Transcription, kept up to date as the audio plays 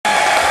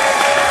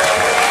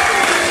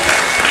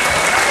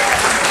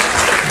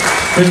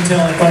Couldn't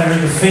tell, I thought I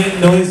heard the faint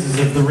noises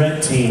of the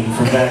red team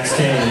from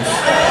backstage.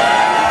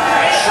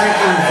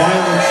 Shrinking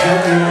violent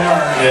shit you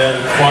are. Yeah,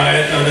 the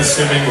quiet,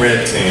 unassuming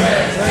red team.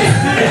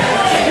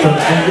 The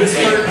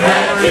whispered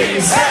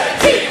memories.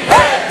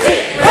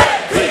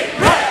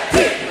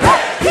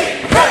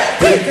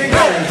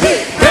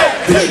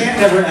 The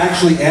chant never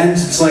actually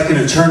ends. It's like an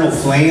eternal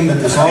flame that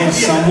there's always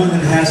someone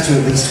that has to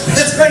at least.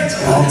 That's right.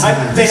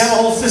 They have a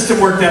whole system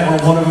worked out where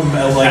one of them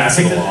like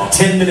takes a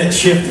 10-minute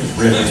shift.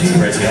 Red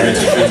team.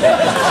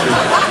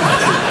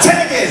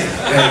 Tag it!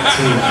 Red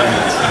team.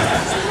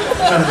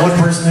 One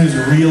person who's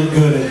real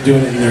good at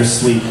doing it in their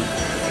sleep. So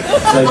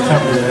they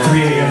cover the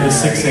 3 a.m. to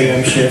 6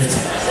 a.m. shift.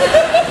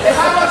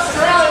 I'm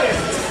Australian!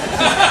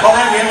 Oh,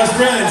 right, we have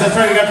Australians. That's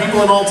right, we got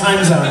people in all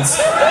time zones.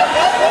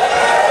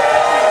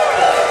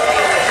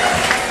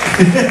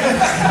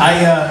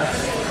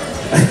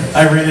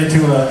 I ran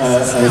into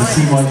a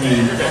sea monkey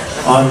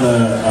on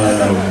the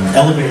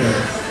elevator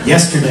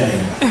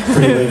yesterday,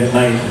 pretty late at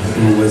night,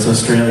 who was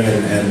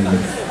Australian, and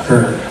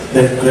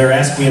they're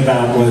asking me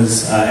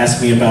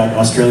about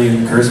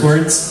Australian curse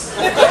words,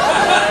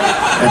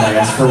 and I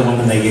asked for one,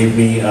 and they gave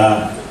me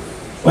well,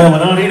 we're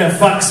not here to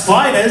fuck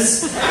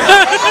spiders.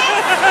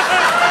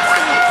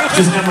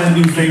 Just not my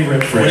new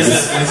favorite phrase.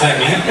 What does that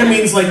mean? It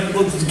means like,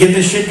 let's get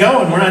this shit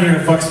going. We're not here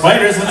to fuck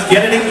spiders. Let's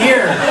get it in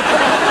gear.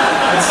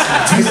 Let's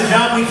do the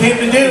job we came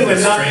to do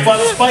and not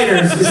fuck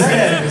spiders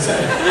instead. Is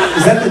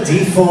that the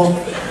default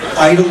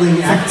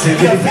idling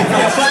activity?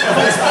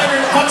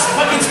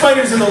 Fucking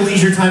spiders is a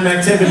leisure time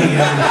activity.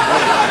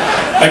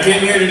 I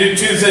came here to do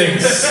two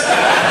things.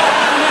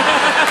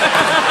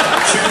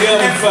 Shoot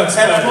down and fuck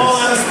spiders. And I'm all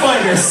out of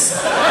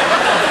spiders.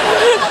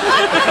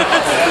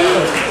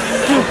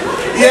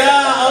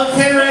 Yeah,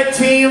 okay, red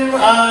team.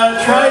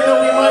 Try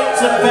though we might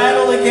to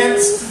battle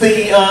against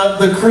the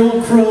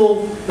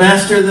cruel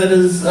master that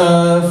is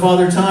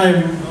Father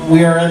Time.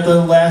 We are at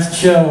the last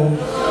show.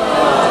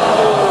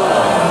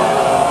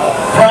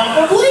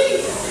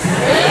 Probably.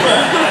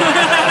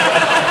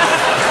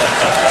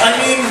 I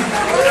mean,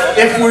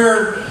 if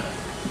we're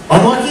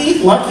unlucky,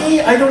 lucky,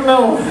 I don't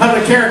know how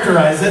to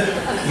characterize it.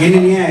 Yin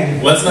and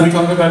yang. Let's not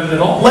talk about it at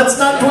all. Let's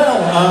not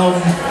dwell.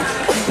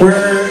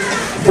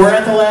 We're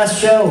at the last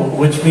show,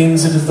 which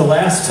means it is the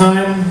last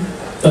time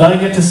that I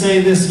get to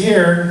say this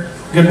year,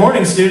 good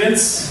morning,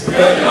 students.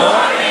 Good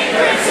morning,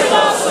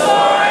 Principal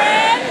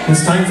Soren!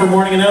 It's time for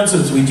morning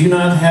announcements. We do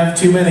not have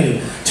too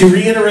many. To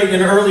reiterate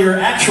an earlier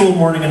actual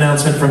morning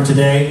announcement from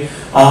today,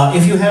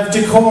 if you have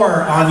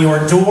decor on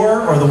your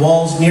door or the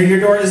walls near your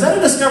door, is that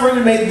a discovery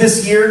we made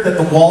this year, that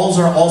the walls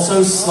are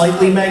also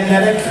slightly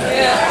magnetic?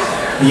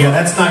 Yeah,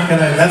 that's not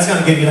gonna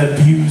get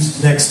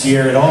abused next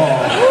year at all.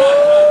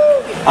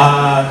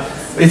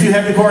 If you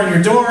have decor on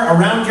your door,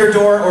 around your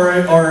door, or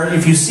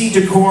if you see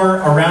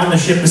decor around the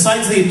ship,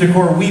 besides the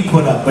decor we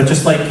put up, but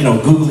just like, you know,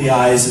 googly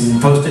eyes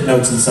and post-it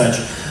notes and such,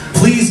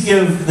 please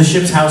give the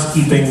ship's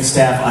housekeeping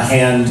staff a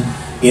hand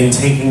in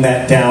taking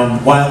that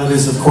down. While it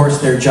is, of course,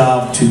 their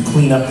job to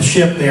clean up the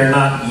ship, they are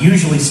not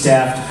usually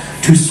staffed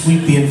to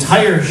sweep the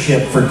entire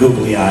ship for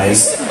googly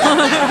eyes.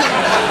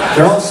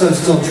 They're also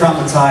still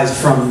traumatized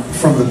from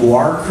the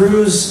Guar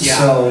cruise, Yeah.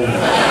 so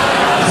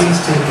please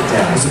take it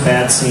down. It was a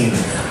bad scene.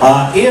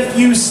 If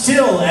you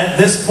still, at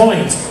this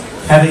point,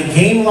 have a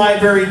game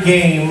library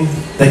game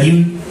that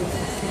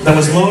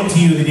was loaned to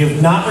you that you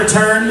have not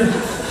returned,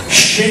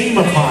 shame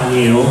upon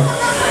you. Oh,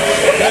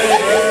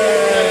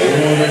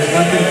 there's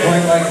nothing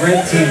quite like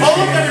red team. Oh,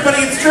 look,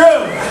 everybody, it's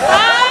true!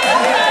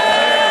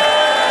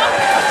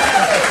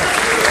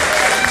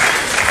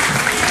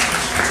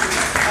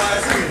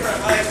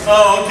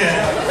 Oh, okay.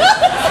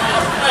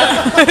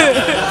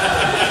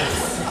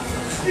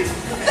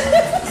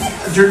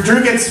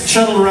 Drew gets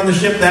shuttled around the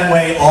ship that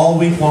way all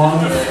week long.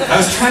 I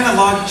was trying to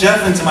log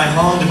Jeff into my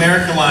Holland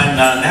American Line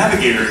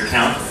Navigator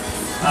account,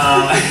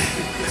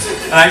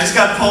 and I just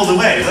got pulled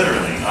away,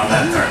 literally, on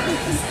that part.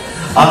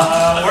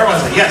 Where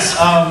was it? Yes.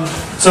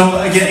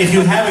 So again, if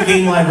you have a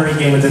game library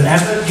game with it,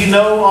 do you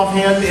know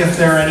offhand if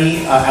there are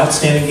any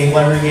outstanding game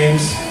library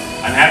games?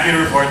 I'm happy to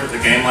report that the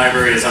game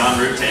library is en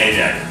route to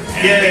ADEC.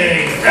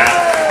 Yay!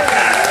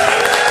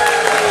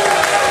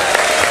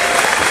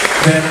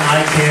 Then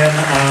I can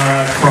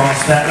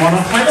cross that one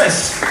off my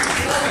list.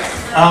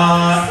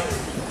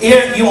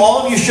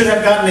 All of you should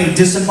have gotten a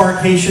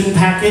disembarkation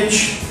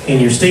package in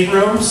your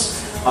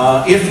staterooms.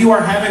 If you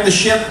are having the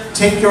ship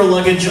take your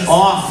luggage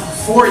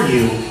off for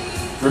you,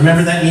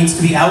 remember that needs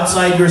to be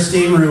outside your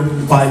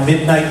stateroom by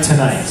midnight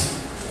tonight.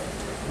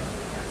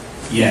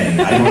 Yay,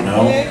 I don't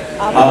know.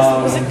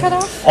 Was it cut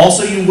off?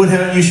 Also,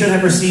 you should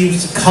have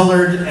received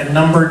colored and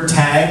numbered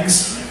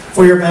tags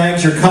for your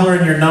bags. Your color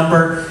and your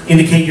number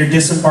indicate your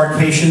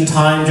disembarkation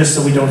time, just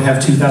so we don't have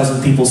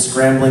 2,000 people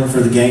scrambling for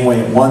the gangway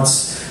at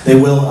once.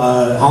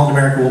 Holland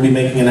America will be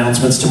making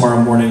announcements tomorrow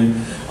morning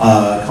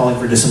calling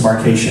for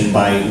disembarkation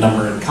by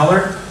number and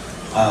color.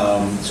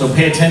 So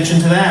pay attention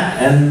to that.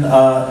 And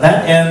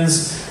that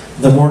ends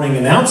the morning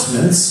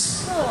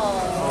announcements,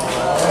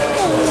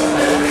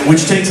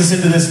 which takes us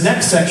into this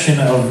next section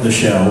of the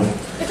show.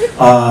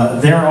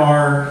 There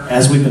are,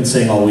 as we've been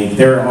saying all week,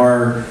 there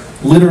are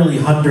literally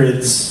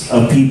hundreds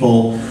of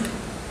people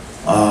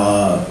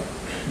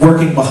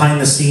working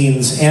behind the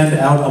scenes and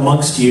out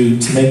amongst you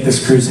to make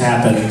this cruise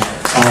happen. When you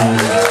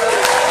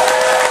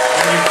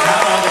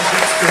count all the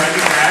ship's crew, I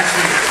think they're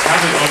actually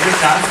probably over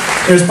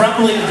 1,000. There's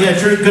probably, yeah,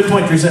 Drew, good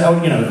point. Drew said,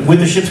 you know, with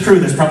the ship's crew,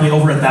 there's probably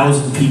over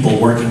 1,000 people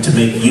working to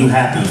make you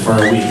happy for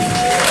a week.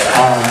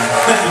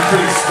 That's a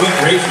pretty sweet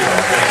ratio.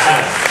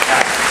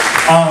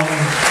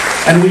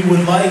 And we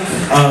would like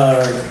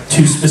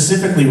to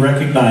specifically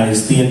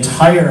recognize the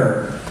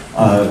entire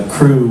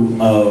crew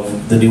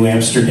of the New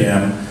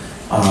Amsterdam.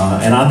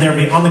 And on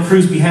the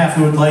crew's behalf,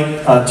 we would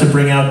like to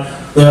bring out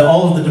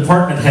all of the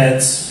department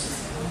heads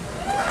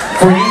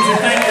for you to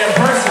thank them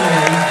personally.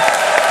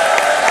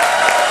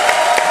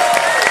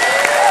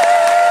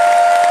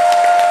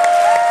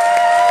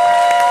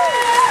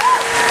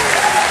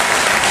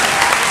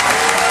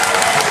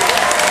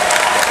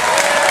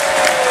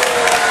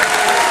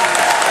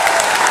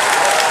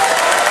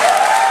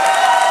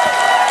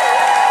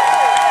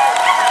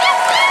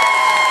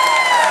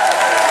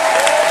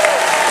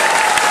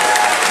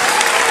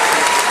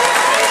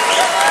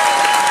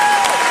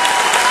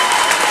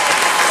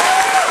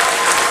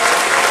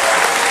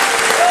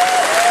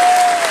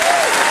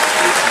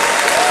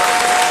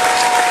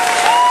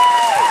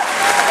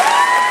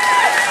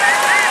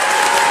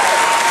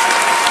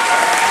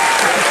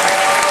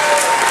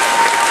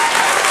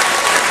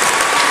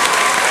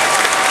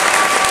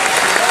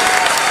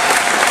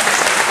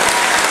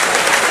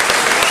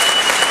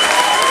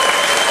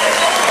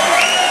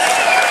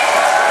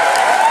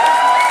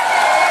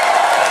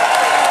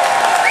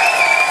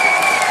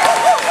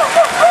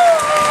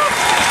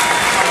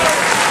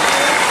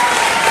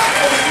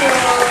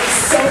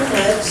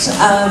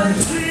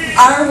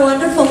 Our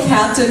wonderful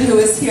captain who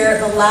was here at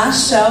the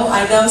last show,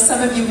 I know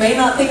some of you may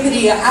not think that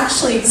he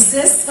actually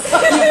exists.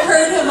 You've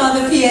heard him on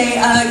the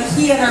PA.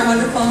 He and our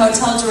wonderful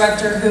hotel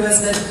director who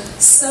has been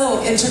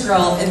so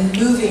integral in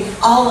moving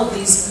all of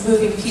these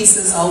moving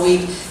pieces all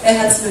week. They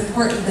had some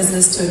important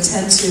business to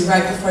attend to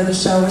right before the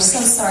show. We're so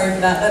sorry for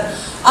that. But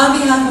on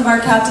behalf of our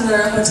captain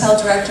and our hotel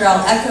director,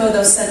 I'll echo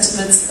those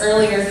sentiments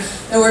earlier.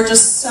 And we're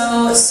just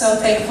so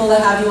thankful to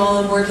have you all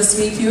on board this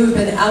week. You have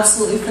been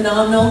absolutely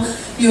phenomenal.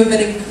 You have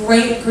been a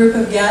great group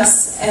of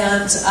guests,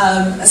 and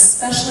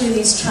especially in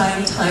these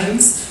trying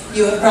times,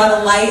 you have brought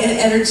a light and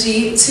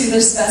energy to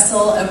this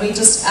vessel, and we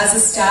just, as a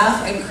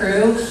staff and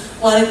crew,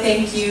 want to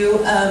thank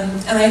you.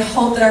 And I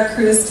hope that our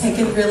crew has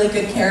taken really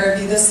good care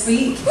of you this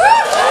week. Thank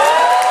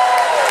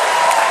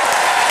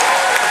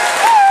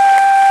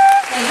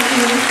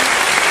you.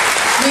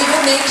 We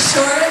will make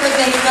sure that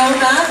they know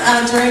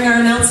that during our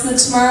announcement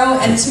tomorrow.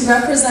 And to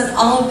represent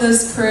all of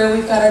those crew,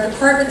 we've got our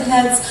department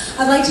heads.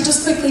 I'd like to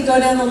just quickly go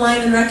down the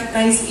line and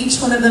recognize each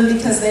one of them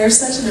because they are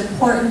such an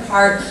important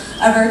part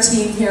of our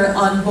team here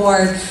on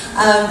board.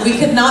 We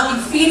could not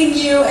be feeding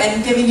you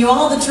and giving you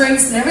all the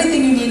drinks and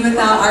everything you need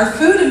without our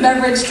food and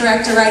beverage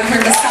director right here,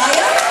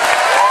 Messiah.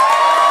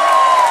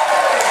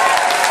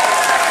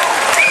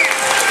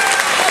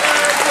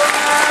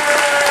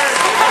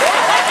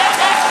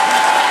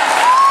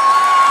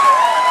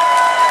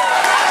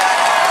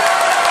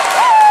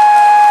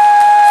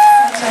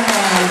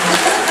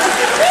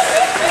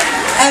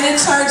 In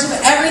charge of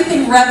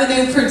everything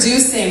revenue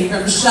producing,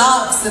 from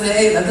shops and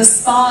the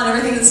spa and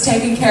everything that's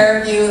taking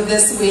care of you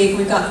this week.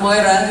 We've got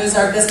Moira, who's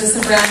our business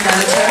and brand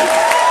manager,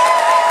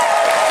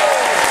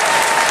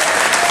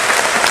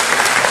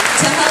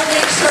 to help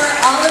make sure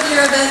all of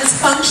your events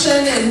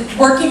function and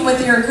working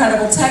with your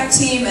incredible tech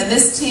team. And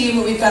this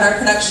team, we've got our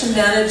production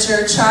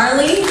manager,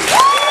 Charlie.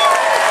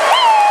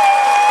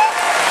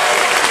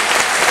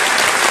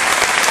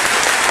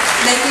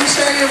 Making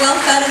sure you're well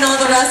fed in all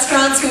the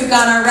restaurants. We've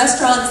got our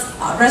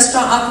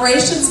restaurant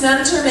operations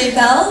manager,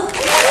 Maybelle.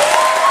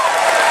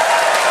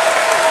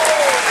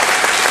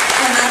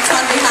 And that's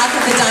on behalf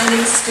of the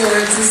dining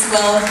stewards as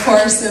well, of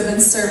course, who have been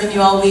serving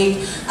you all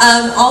week.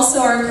 Also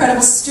our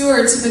incredible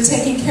stewards who've been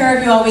taking care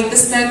of you all week.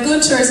 This man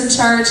Gunter is in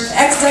charge,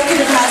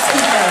 executive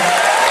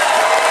housekeeper.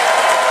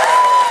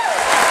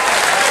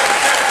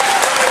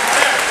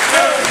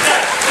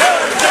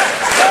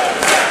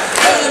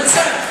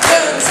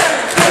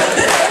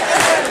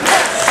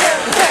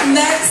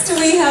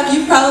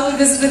 You've probably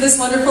visited this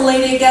wonderful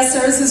lady at guest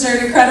services, or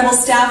an incredible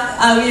staff.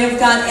 We have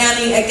got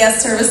Annie at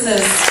guest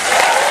services.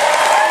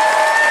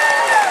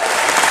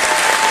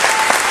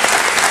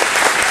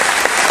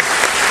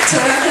 To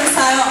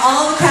reconcile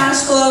all the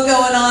cash flow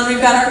going on,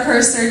 we've got our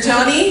purser,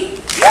 Joni.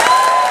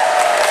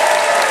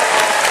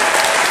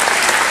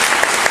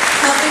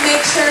 Helping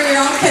make sure you're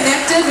all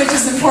connected, which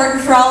is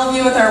important for all of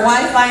you with our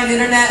Wi-Fi and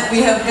internet.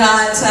 We have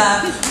got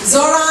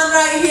Zoran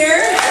right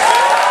here.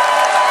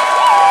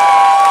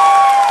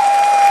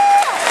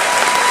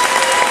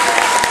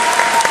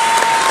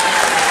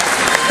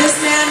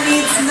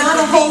 Needs not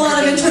a whole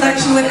lot of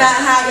introduction with that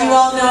hat. You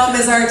all know him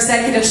as our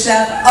executive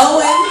chef,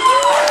 Owen.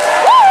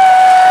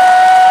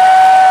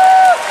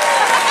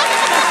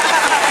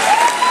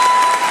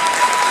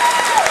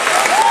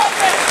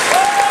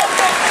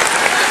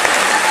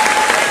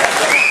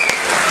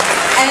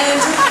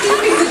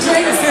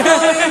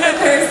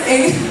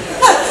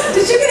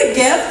 Did you get a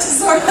gift,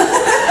 Zoran?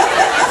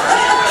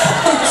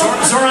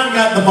 Zoran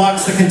got the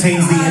box that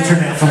contains the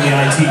internet from the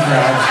IT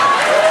crowd.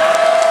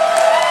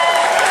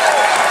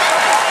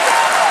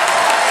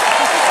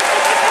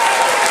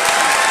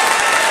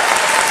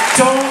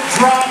 Don't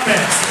drop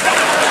it!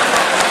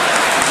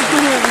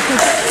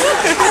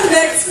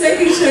 Next,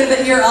 making sure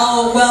that you're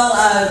all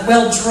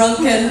well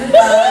drunken with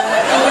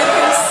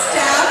your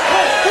staff.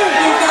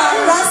 We've got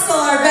Russell,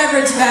 our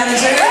beverage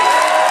manager.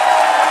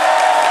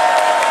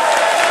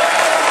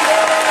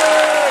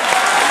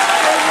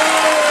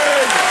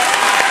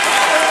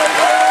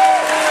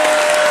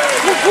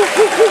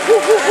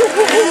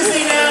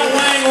 Easy now,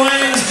 Wang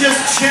Wang's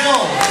just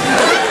chill.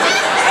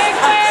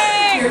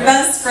 Your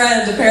best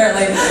friend,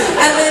 apparently.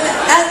 And then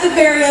at the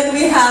very end,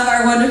 we have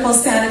our wonderful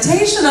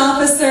sanitation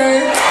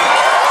officer.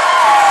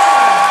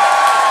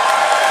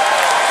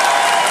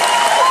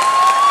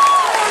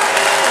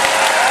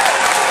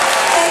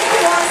 Thank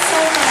you all so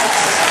much.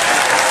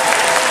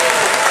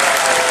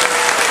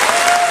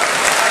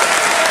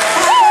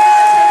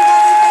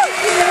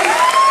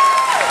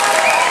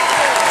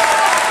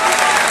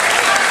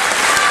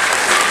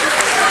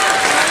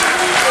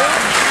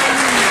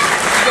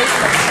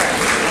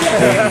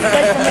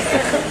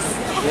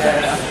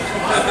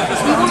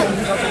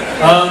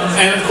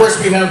 And of course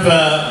we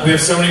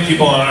have so many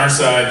people on our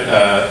side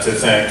to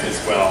thank as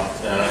well.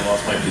 And I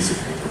lost my piece of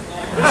paper.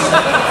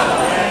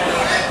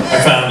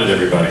 I found it,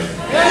 everybody.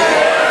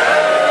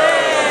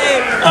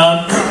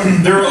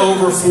 There are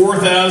over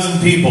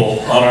 4,000 people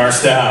on our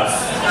staff.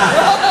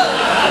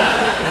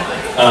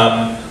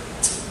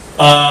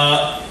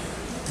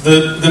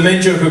 The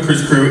main JoCo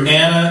Cruise crew: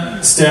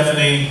 Anna,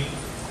 Stephanie,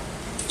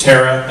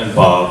 Tara, and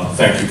Bob.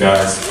 Thank you,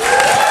 guys.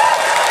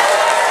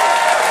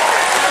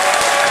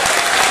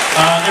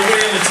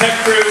 Everybody in the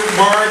tech crew: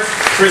 Mark,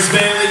 Chris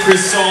Bailey,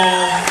 Chris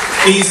Saul,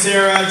 E.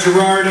 Sarah,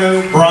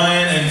 Gerardo,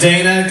 Brian, and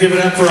Dana. Give it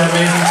up for our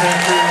amazing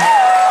tech crew.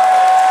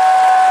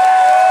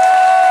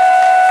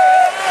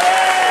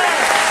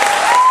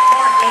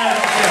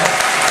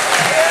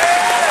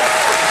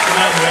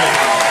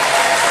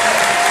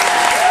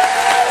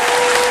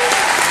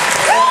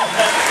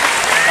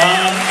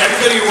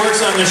 Everybody who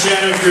works on the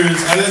Shadow Cruise,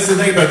 and that's the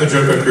thing about the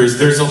JoCo Cruise,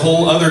 there's a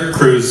whole other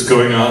cruise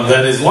going on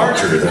that is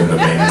larger than the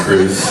main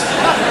cruise.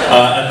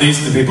 And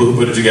these are the people who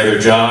put it together: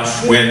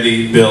 Josh,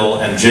 Wendy, Bill,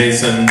 and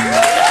Jason. Why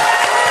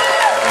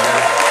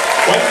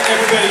don't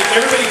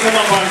everybody come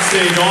up on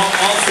stage,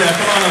 all staff,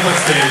 come on up on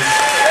stage.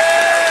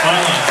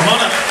 Come on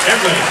up,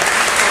 everybody.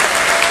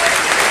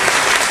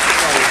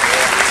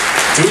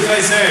 Do as I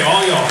say,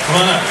 all y'all, come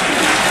on up.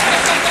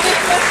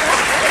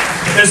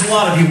 There's a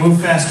lot of you,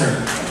 move faster.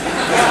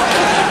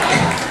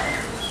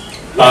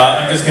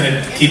 I'm just going to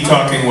keep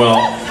talking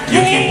while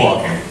you keep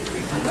walking.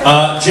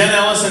 Jen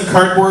Ellis and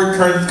Cardboard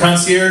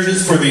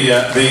Concierges for the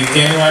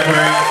game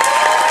library.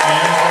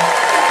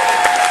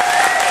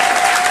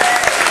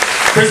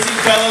 Christy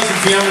Fellows and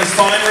Fiona's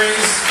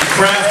Fineries, the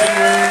crafting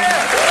room.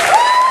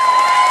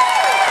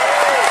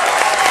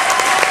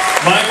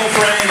 Michael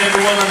Frey and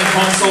everyone on the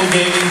console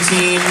gaming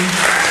team.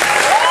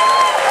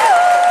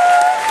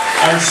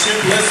 Our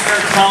ship listener,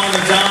 Colin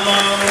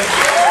Adamo.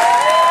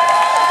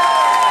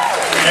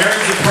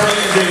 Aaron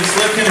DePerley and David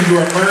Slipkin, who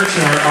are merch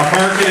and our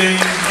marketing.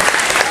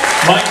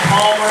 Mike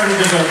Palmer, who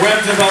does our web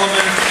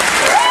development.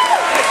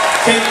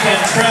 Kate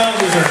Cantrell,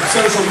 who is our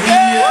social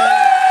media.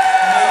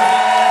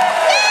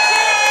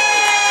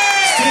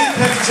 Steve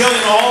Petrichelli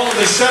and all of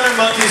the Shutter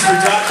Monkeys for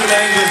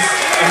documenting this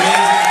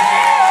amazing.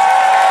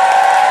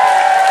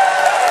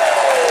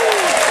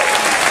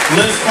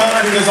 Liz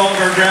Connor, who does all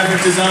of our graphic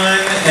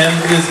design and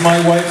is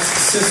my wife's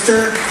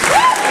sister.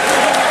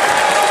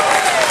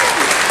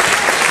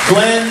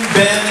 Glenn,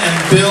 Ben, and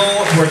Bill,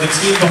 who are the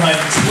team behind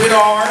Twitter.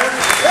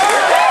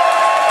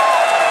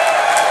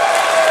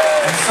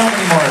 And so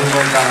many more who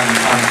work on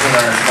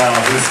Twitter as well,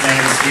 whose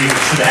names we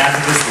should add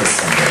to this list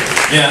someday.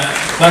 Yeah,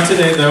 not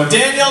today though.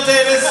 Danielle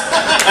Davis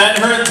and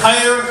her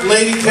entire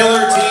Lady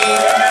Killer team.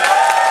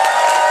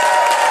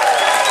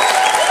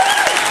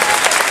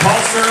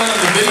 Paul Sterling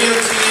and the video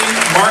team.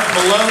 Mark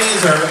Maloney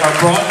is our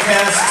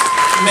broadcast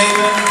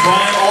maven.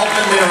 Brian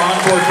Altman made our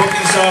onboard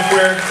booking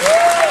software.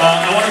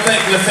 I want to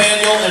thank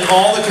Nathaniel and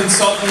all the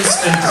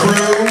consultants and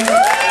crew.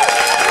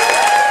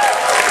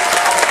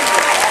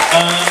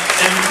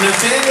 And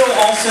Nathaniel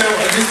also,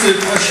 just a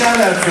shout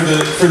out for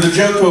the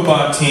JoCo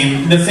Bot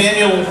team.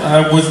 Nathaniel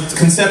was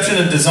conception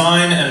and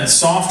design and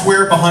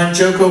software behind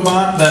JoCo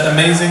Bot, that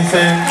amazing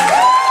thing.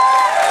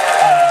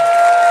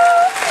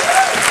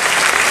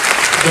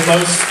 The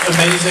most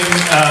amazing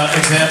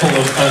example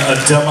of a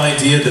dumb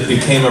idea that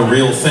became a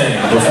real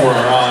thing before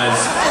our eyes.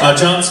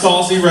 John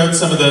Scalzi wrote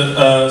some of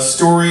the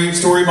story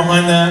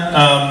behind that.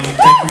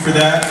 Thank you for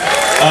that.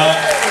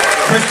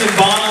 Kristen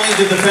Bonnelly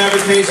did the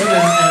fabrication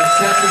and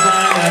set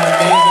design and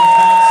amazing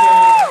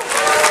console.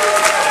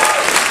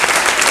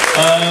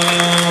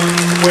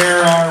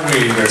 Where are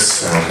we? There's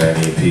so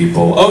many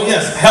people. Oh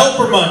yes,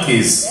 Helper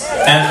Monkeys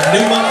and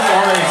New Monkey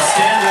RA.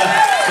 Stand up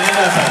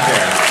out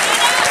there.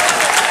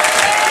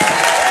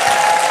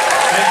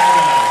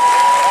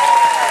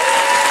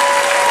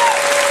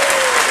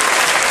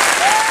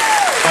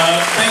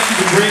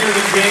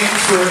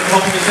 for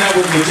helping us out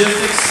with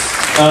logistics.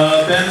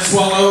 Ben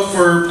Swallow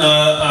for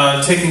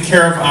taking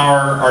care of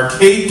our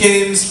arcade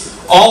games.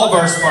 All of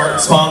our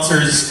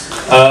sponsors.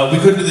 We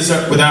couldn't do this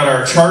without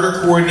our charter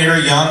coordinator,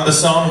 Jan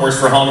Basson, who works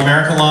for Holland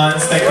America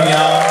Lines. Thank you, Jan.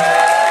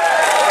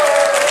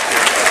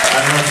 I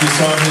don't know if you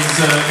saw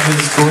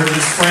his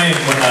gorgeous frame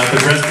at the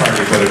dress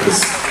party, but it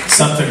was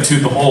something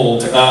to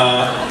behold.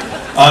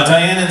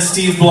 Diane and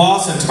Steve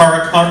Bloss and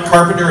Tara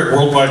Carpenter at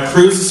Worldwide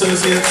Cruise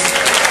Associates.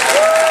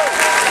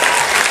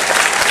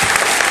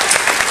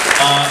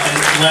 And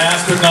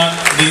last but not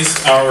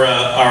least,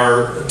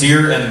 our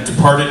dear and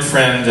departed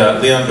friend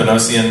Leon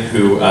Benosian,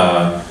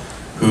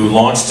 who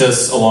launched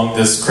us along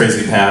this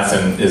crazy path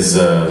and is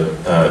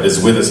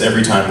with us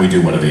every time we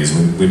do one of these.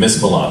 We miss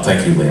him a lot.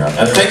 Thank you, Leon.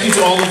 And thank you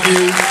to all of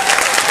you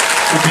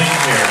for being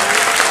here.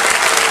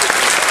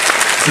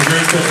 It's a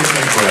very special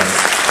thing for us.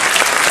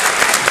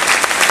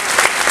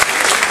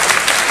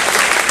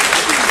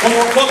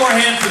 One more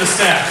hand for the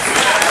staff.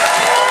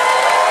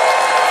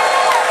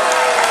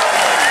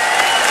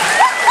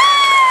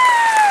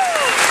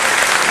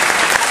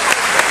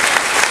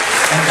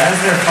 And as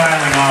they're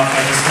filing off,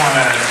 I just want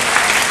to,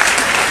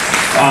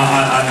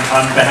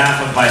 on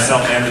behalf of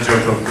myself and the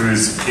JoCo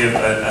crews, give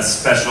a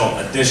special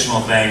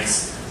additional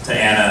thanks to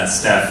Anna,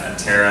 Steph, and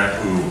Tara,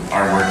 who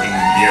are working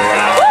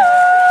year-round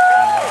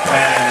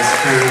planning this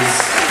cruise.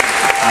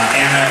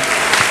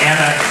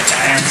 Anna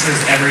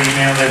answers every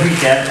email that we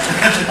get,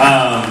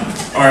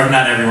 or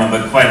not everyone,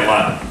 but quite a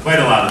lot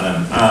of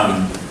them.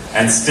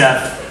 And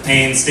Steph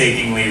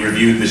painstakingly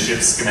reviewed the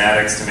ship's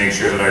schematics to make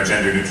sure that our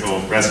gender-neutral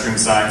restroom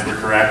signs were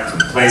correct,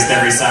 and placed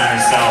every sign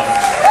herself.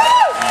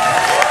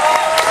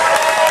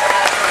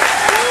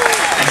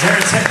 And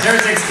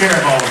Tara takes care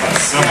of all of us,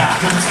 so,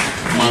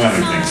 among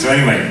other things. So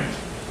anyway,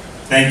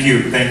 thank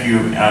you,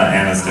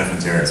 Anna, Steph,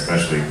 and Tara,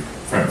 especially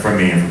from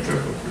me and from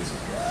JoCo Cruise.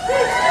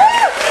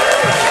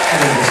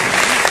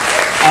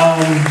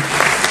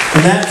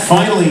 And that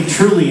finally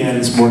truly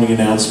ends morning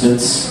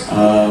announcements,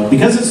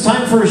 because it's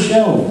time for a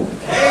show.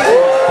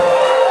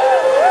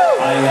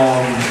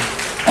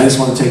 I just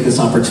want to take this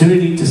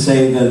opportunity to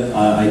say that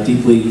I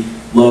deeply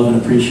love and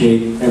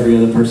appreciate every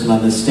other person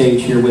on this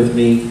stage here with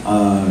me.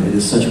 It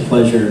is such a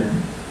pleasure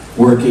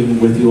working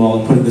with you all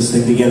and putting this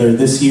thing together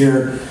this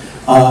year.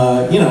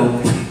 You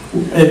know,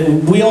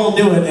 we all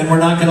knew it, and we're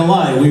not going to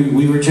lie.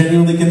 We were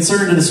genuinely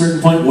concerned at a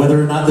certain point whether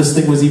or not this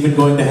thing was even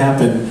going to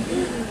happen.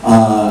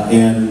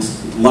 And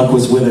luck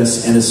was with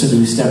us, and as soon as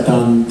we stepped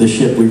on the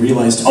ship, we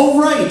realized, oh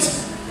right,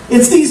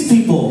 it's these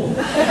people.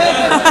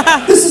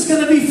 This is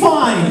going to be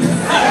fine.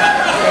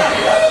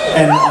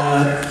 And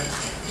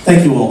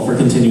thank you all for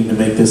continuing to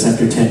make this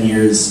after 10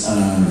 years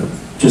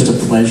just a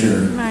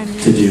pleasure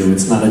to do.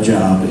 It's not a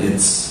job.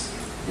 It's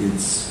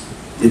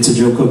a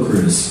JoCo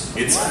cruise.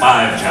 It's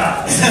 5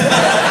 jobs.